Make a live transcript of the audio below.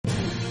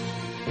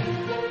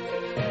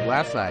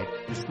Last night,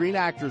 the Screen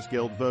Actors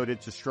Guild voted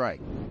to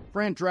strike.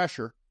 Fran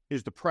Drescher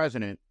is the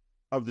president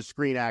of the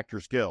Screen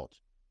Actors Guild.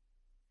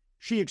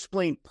 She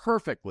explained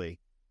perfectly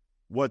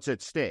what's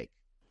at stake.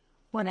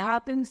 What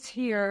happens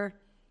here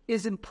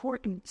is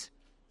important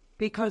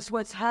because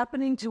what's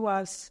happening to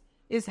us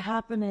is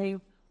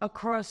happening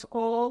across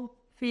all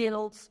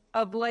fields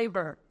of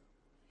labor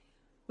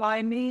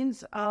by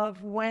means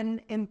of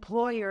when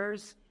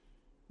employers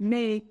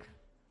make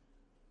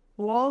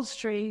Wall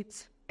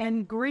Street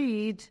and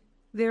greed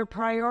their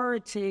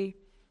priority,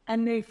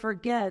 and they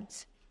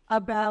forget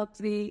about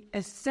the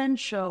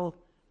essential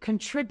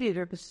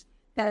contributors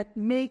that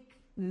make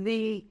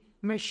the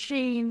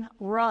machine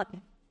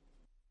run.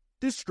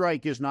 This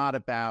strike is not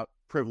about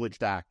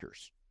privileged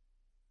actors.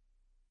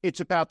 It's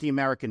about the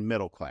American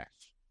middle class.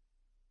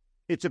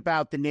 It's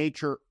about the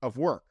nature of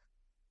work.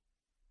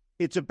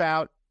 It's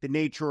about the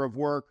nature of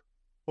work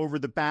over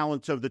the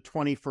balance of the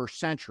 21st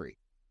century.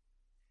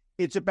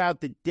 It's about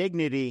the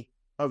dignity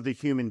of the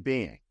human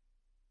being.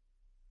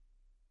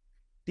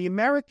 The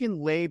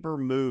American labor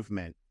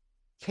movement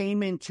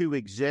came into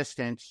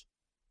existence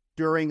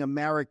during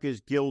America's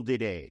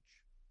Gilded Age.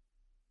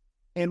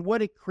 And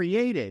what it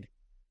created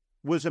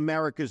was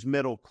America's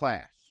middle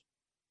class.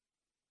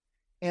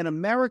 And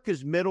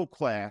America's middle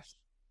class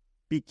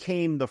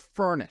became the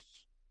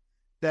furnace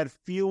that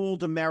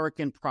fueled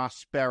American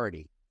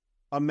prosperity,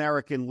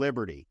 American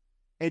liberty.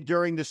 And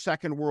during the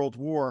Second World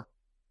War,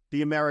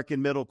 the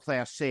American middle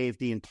class saved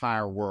the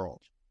entire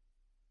world.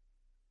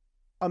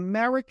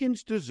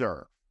 Americans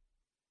deserve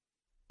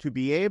to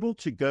be able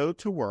to go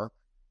to work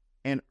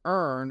and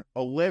earn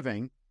a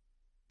living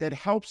that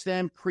helps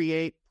them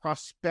create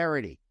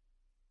prosperity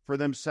for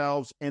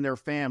themselves and their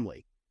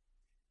family,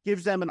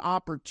 gives them an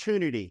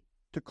opportunity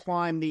to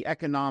climb the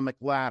economic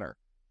ladder,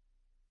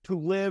 to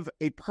live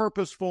a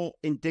purposeful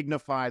and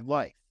dignified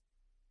life.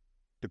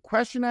 The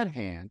question at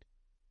hand,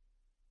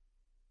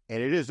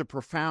 and it is a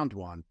profound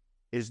one,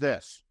 is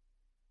this: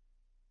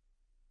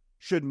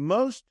 should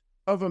most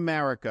of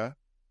America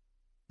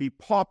be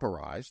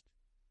pauperized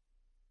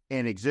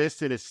and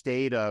exist in a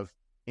state of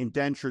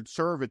indentured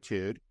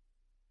servitude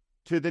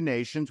to the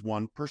nation's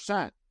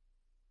 1%?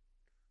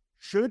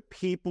 Should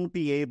people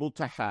be able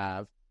to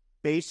have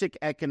basic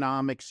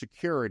economic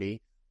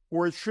security,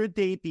 or should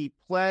they be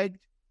plagued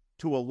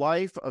to a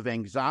life of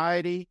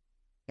anxiety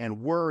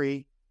and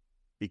worry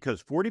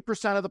because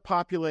 40% of the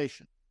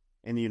population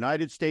in the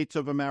United States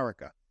of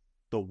America,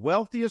 the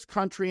wealthiest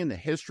country in the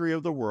history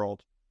of the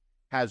world,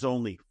 has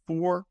only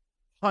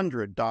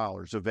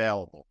 $400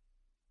 available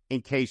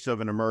in case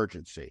of an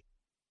emergency?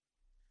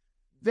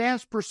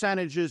 Vast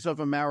percentages of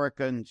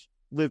Americans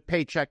live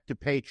paycheck to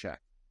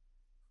paycheck,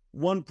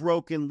 one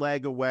broken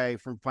leg away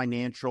from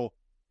financial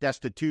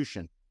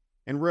destitution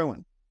and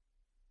ruin.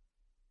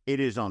 It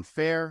is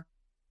unfair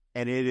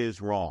and it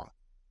is wrong.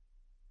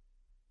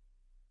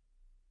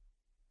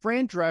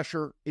 Fran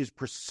Drescher is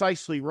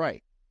precisely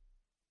right.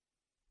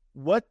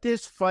 What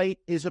this fight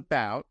is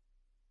about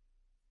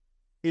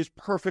is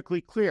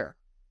perfectly clear.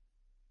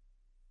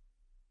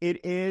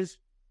 It is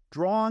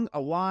drawing a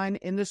line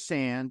in the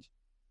sand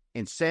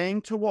and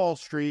saying to Wall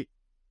Street,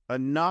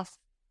 enough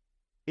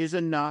is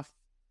enough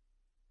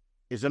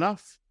is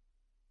enough.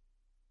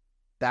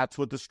 That's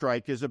what the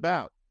strike is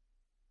about.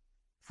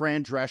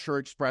 Fran Drescher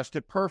expressed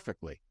it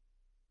perfectly.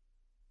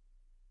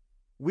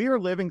 We are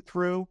living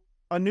through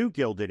a new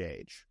Gilded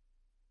Age.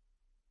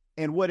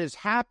 And what is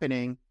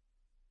happening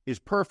is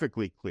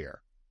perfectly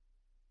clear.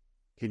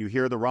 Can you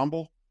hear the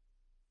rumble?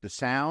 The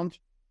sound?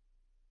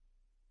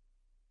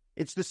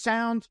 It's the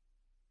sound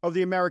of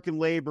the American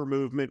labor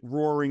movement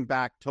roaring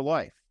back to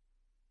life.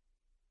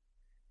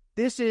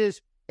 This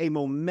is a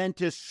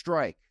momentous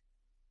strike,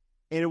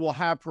 and it will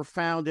have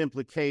profound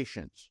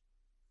implications.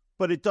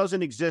 But it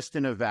doesn't exist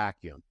in a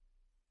vacuum.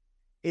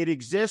 It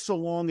exists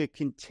along a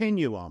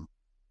continuum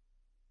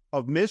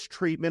of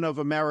mistreatment of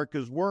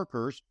America's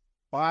workers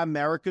by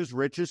America's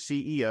richest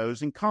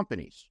CEOs and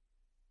companies.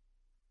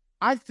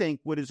 I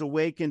think what has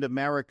awakened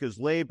America's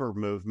labor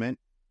movement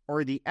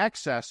are the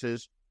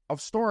excesses of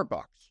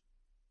Starbucks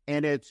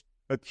and its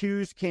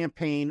accused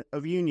campaign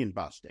of union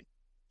busting.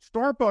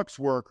 Starbucks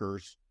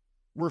workers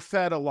were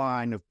fed a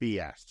line of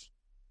BS.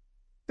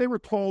 They were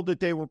told that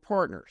they were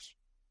partners,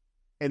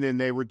 and then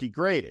they were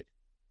degraded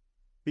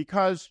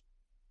because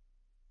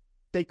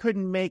they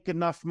couldn't make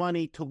enough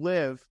money to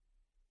live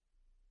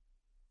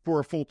for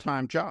a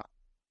full-time job.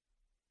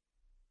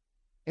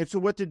 And so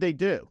what did they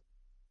do?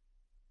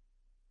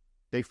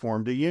 They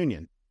formed a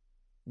union,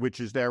 which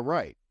is their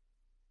right.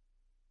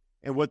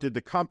 And what did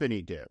the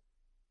company do?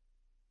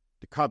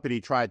 The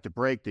company tried to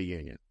break the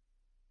union,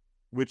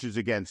 which is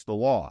against the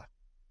law.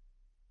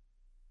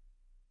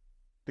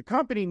 The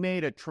company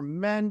made a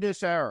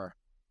tremendous error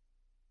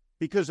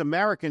because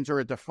Americans are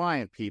a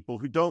defiant people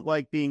who don't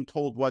like being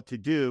told what to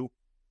do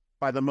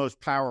by the most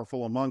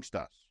powerful amongst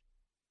us.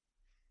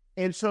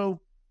 And so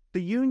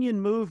the union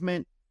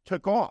movement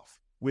took off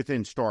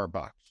within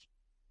Starbucks.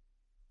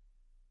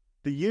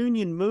 The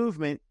union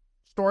movement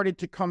started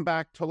to come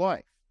back to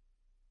life.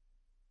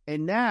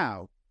 And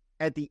now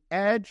at the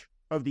edge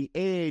of the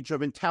age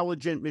of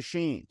intelligent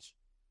machines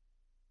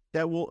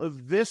that will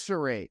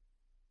eviscerate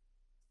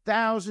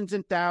thousands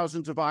and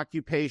thousands of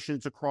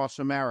occupations across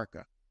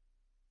America.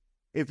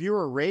 If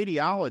you're a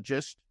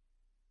radiologist,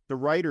 the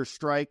writer's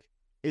strike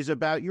is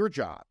about your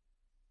job.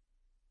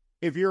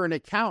 If you're an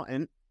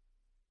accountant,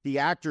 the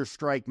actor's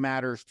strike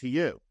matters to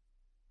you.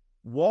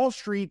 Wall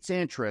Street's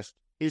interest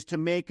is to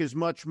make as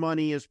much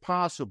money as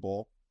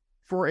possible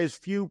for as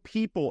few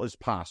people as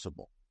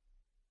possible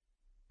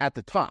at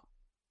the top.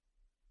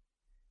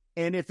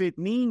 And if it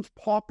means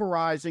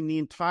pauperizing the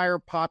entire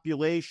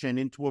population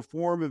into a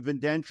form of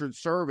indentured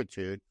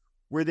servitude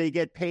where they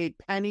get paid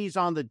pennies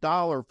on the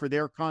dollar for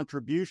their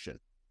contribution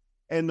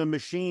and the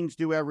machines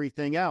do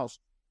everything else,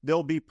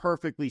 they'll be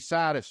perfectly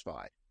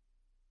satisfied,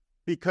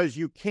 because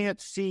you can't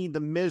see the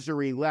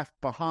misery left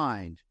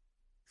behind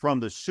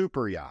from the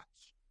super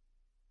yachts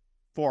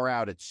far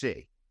out at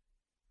sea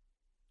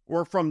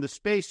or from the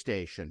space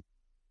station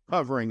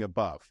hovering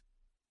above.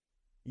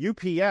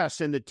 UPS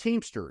and the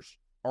Teamsters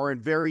are in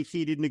very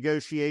heated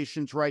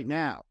negotiations right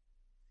now.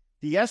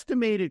 The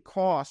estimated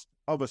cost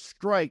of a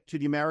strike to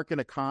the American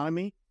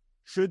economy,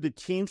 should the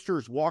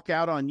Teamsters walk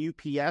out on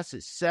UPS,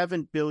 is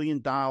 $7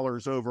 billion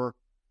over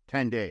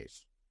 10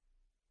 days.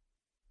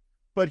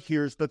 But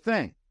here's the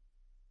thing.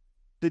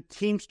 The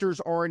Teamsters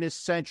are an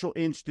essential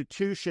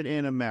institution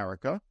in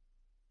America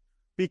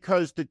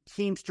because the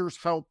Teamsters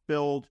help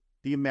build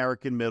the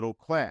American middle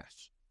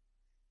class.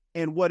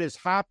 And what has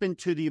happened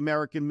to the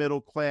American middle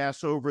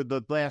class over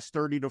the last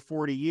 30 to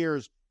 40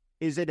 years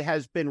is it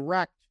has been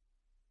wrecked,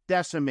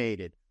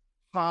 decimated,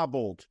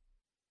 hobbled.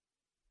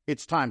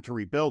 It's time to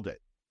rebuild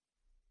it.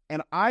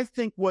 And I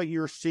think what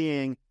you're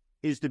seeing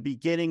is the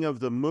beginning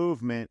of the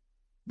movement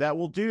that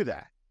will do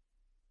that.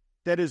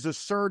 That is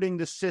asserting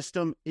the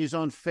system is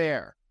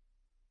unfair.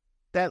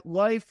 That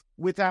life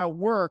without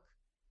work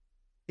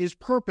is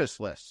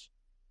purposeless.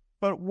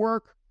 But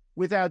work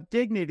without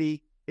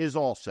dignity is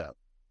also.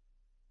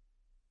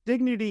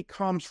 Dignity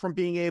comes from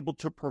being able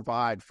to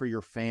provide for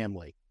your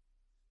family,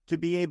 to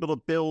be able to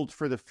build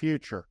for the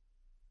future,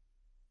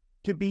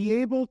 to be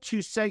able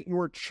to set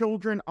your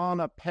children on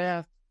a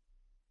path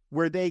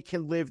where they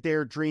can live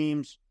their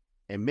dreams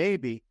and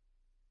maybe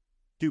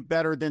do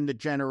better than the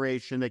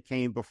generation that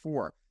came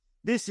before.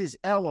 This is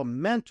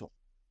elemental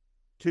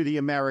to the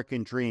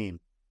American dream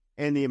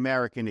and the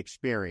American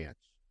experience.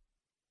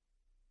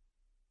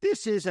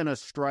 This isn't a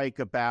strike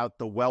about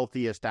the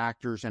wealthiest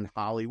actors in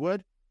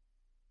Hollywood.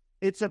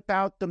 It's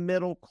about the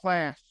middle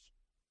class.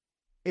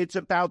 It's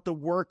about the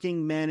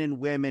working men and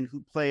women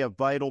who play a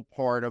vital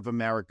part of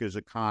America's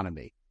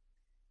economy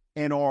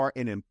and are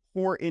an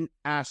important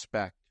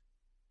aspect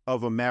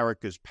of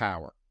America's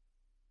power.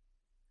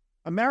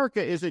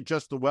 America isn't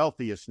just the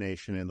wealthiest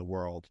nation in the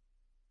world.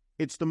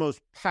 It's the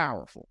most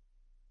powerful.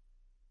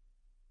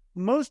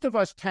 Most of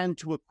us tend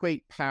to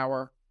equate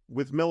power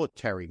with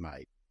military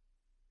might.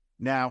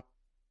 Now,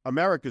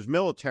 America's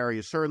military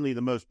is certainly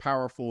the most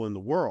powerful in the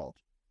world.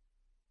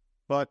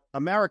 But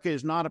America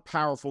is not a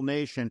powerful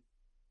nation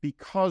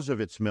because of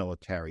its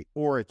military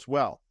or its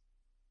wealth.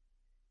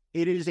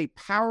 It is a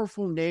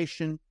powerful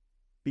nation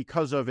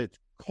because of its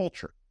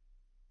culture.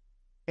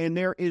 And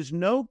there is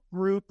no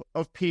group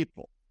of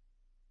people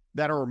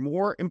that are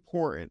more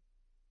important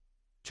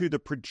to the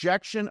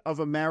projection of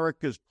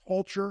America's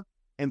culture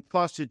and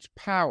thus its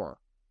power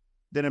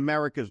than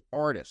America's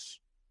artists,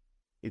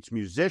 its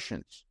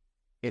musicians,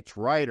 its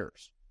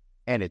writers,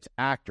 and its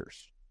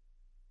actors.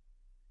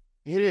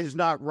 It is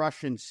not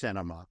Russian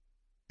cinema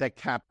that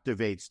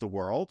captivates the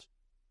world,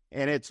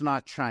 and it's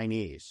not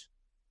Chinese.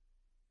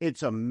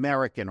 It's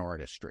American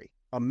artistry.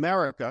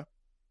 America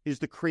is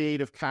the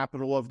creative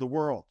capital of the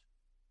world,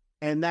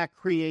 and that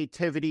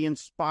creativity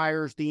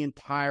inspires the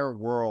entire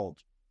world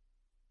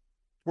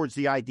towards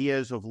the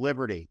ideas of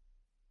liberty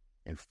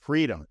and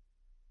freedom.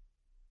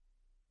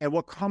 And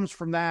what comes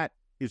from that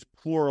is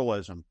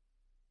pluralism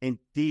and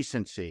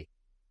decency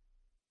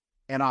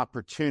and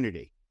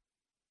opportunity.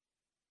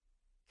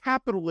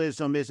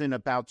 Capitalism isn't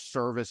about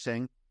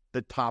servicing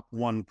the top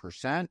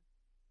 1%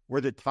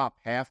 or the top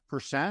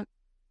 0.5%.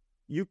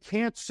 You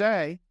can't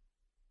say,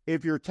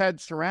 if you're Ted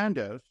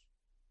Sarandos,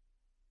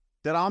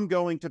 that I'm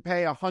going to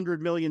pay $100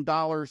 million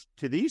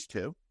to these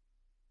two,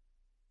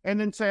 and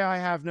then say I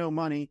have no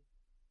money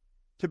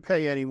to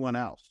pay anyone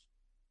else.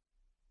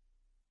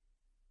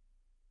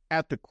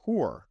 At the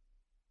core,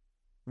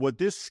 what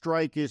this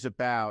strike is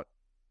about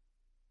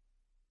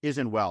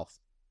isn't wealth.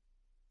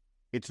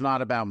 It's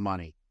not about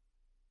money.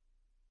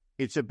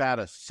 It's about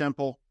a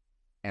simple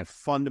and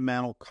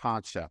fundamental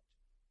concept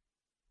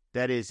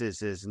that is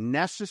as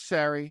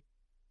necessary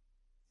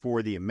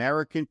for the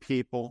American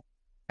people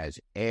as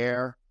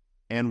air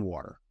and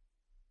water.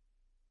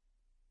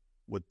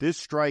 What this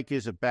strike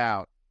is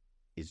about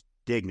is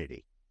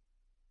dignity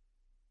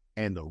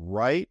and the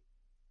right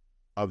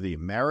of the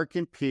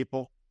American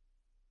people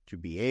to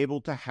be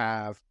able to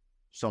have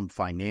some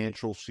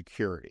financial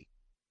security.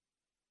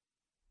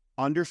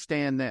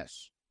 Understand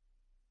this.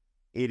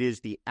 It is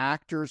the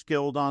Actors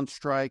Guild on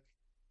strike,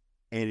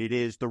 and it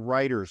is the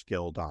Writers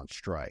Guild on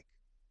strike.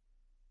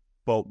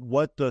 But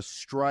what the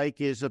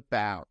strike is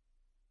about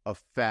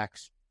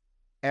affects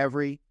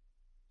every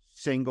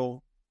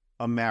single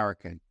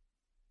American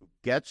who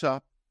gets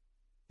up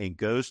and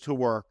goes to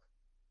work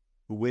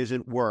who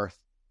isn't worth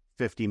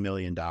 $50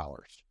 million.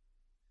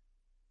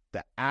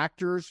 The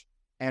actors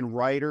and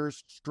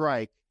writers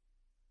strike,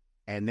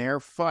 and their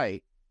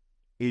fight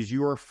is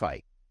your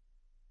fight.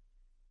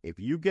 If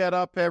you get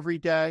up every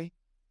day,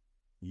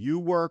 you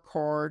work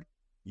hard,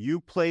 you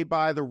play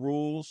by the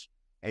rules,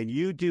 and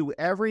you do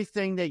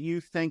everything that you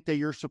think that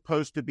you're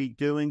supposed to be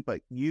doing,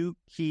 but you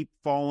keep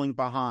falling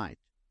behind.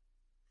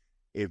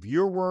 If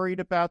you're worried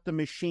about the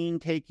machine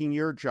taking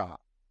your job,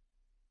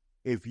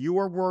 if you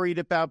are worried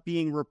about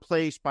being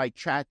replaced by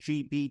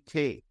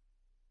ChatGPT,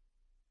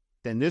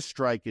 then this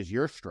strike is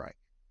your strike.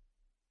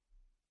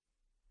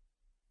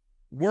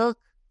 Work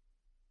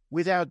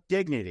without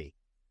dignity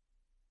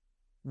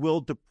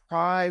will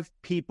deprive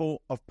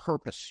people of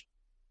purpose.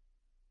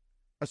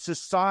 A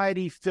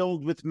society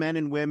filled with men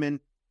and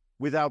women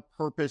without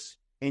purpose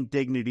and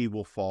dignity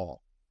will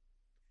fall.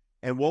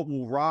 And what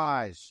will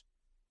rise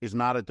is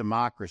not a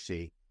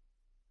democracy,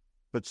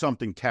 but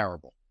something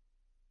terrible.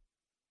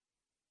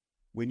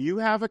 When you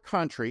have a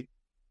country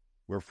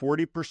where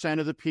 40%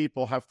 of the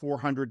people have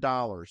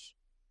 $400,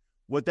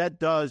 what that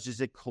does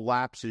is it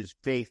collapses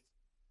faith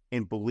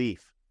and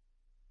belief.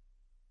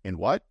 In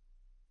what?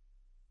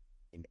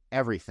 In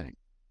everything.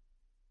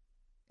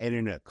 And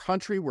in a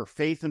country where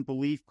faith and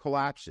belief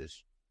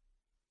collapses,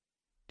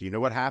 do you know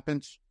what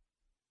happens?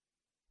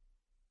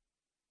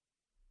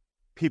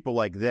 People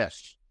like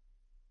this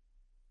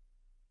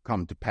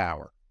come to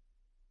power.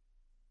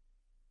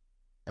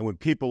 And when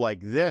people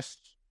like this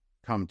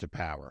come to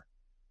power,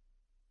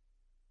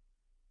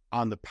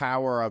 on the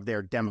power of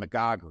their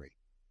demagoguery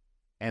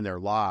and their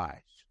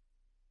lies,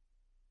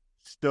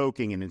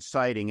 stoking and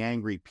inciting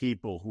angry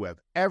people who have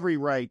every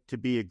right to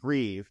be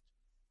aggrieved,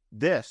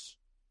 this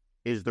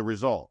is the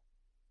result.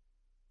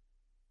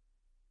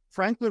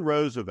 Franklin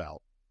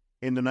Roosevelt,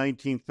 in the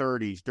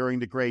 1930s, during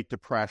the Great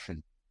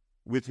Depression,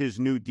 with his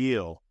New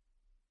Deal,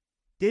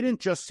 didn't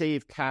just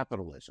save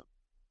capitalism.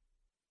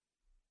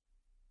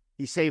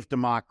 He saved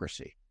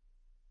democracy.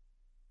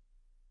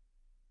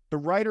 The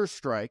Writers'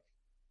 Strike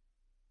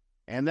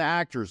and the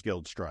Actors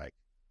Guild strike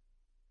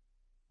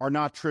are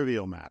not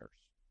trivial matters.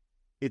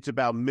 It's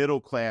about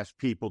middle-class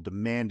people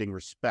demanding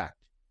respect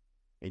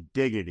and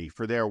dignity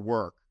for their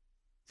work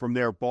from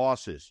their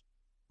bosses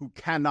who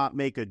cannot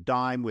make a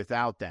dime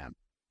without them,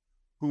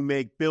 who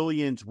make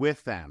billions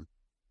with them,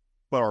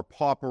 but are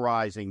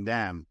pauperizing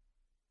them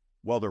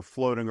while they're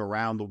floating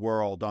around the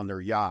world on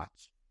their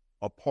yachts,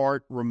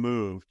 apart,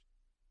 removed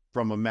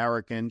from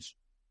Americans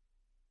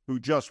who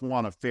just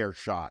want a fair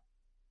shot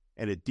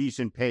and a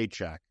decent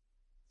paycheck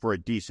for a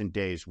decent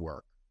day's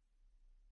work.